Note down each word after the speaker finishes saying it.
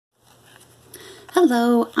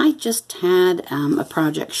Hello, I just had a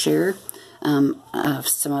project share of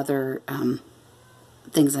some other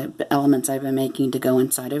elements I've been making to go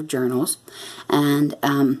inside of journals, and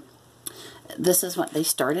this is what they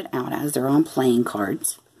started out as. They're on playing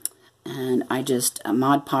cards, and I just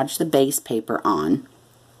Mod Podged the base paper on,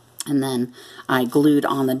 and then I glued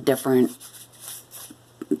on the different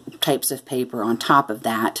types of paper on top of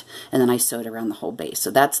that, and then I sewed around the whole base.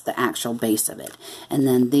 So that's the actual base of it. And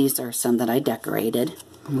then these are some that I decorated.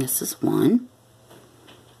 And this is one.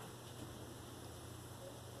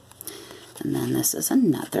 And then this is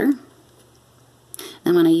another.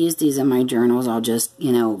 And when I use these in my journals, I'll just,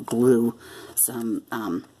 glue some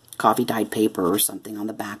coffee dyed paper or something on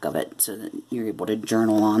the back of it so that you're able to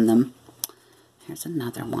journal on them. Here's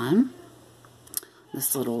another one.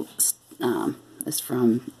 This little is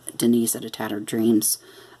from Denise at a Tattered Dreams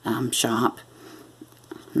shop.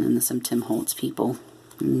 And then some Tim Holtz people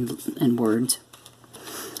and words.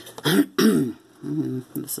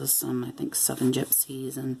 This is some, I think, Southern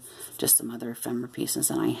Gypsies and just some other ephemera pieces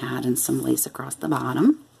that I had, and some lace across the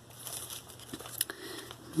bottom.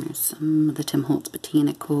 There's some of the Tim Holtz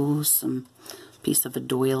botanicals, some piece of a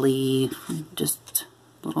doily, just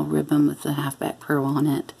a little ribbon with the halfback pearl on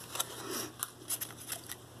it.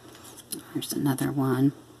 There's another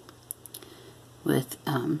one with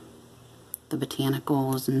the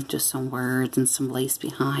botanicals and just some words and some lace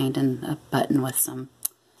behind, and a button with some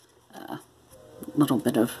little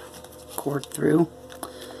bit of cord through.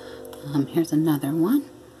 Here's another one.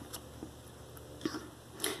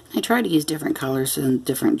 I try to use different colors in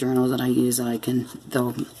different journals that I use that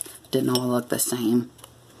though didn't all look the same.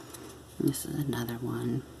 This is another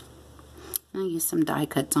one. I used some die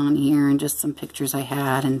cuts on here and just some pictures I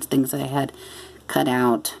had and things I had cut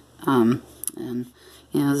out. And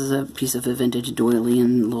this is a piece of a vintage doily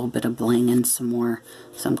and a little bit of bling and some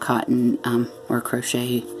cotton or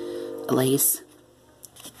crochet lace.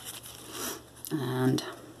 And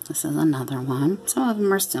this is another one. Some of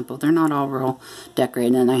them are simple. They're not all real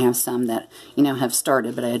decorated. And I have some that, have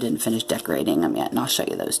started, but I didn't finish decorating them yet. And I'll show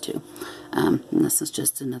you those too. And this is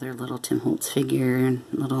just another little Tim Holtz figure and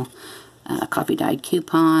little coffee dyed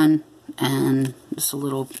coupon, and just a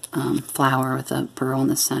little flower with a pearl in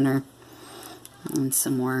the center, and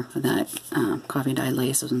some more of that coffee dyed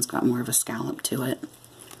lace. This one's got more of a scallop to it,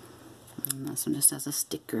 and this one just has a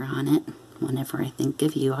sticker on it. Whenever I think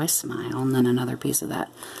of you, I smile. And then another piece of that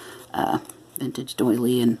vintage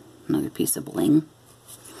doily and another piece of bling.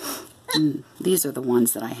 And these are the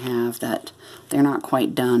ones that I have that they're not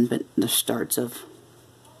quite done, but the starts of.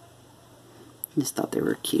 Just thought they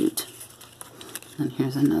were cute. And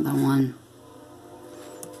here's another one.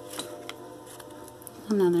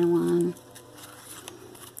 Another one.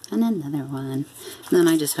 And another one. And then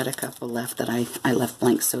I just had a couple left that I left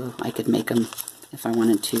blank so I could make them if I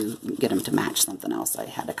wanted to get them to match something else. I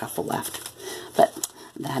had a couple left. But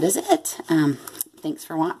that is it. Thanks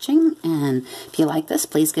for watching. And if you like this,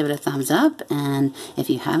 please give it a thumbs up. And if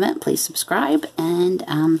you haven't, please subscribe. And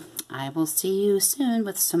I will see you soon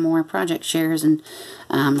with some more project shares, and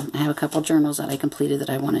I have a couple journals that I completed that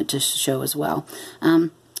I wanted to show as well.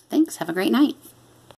 Thanks. Have a great night.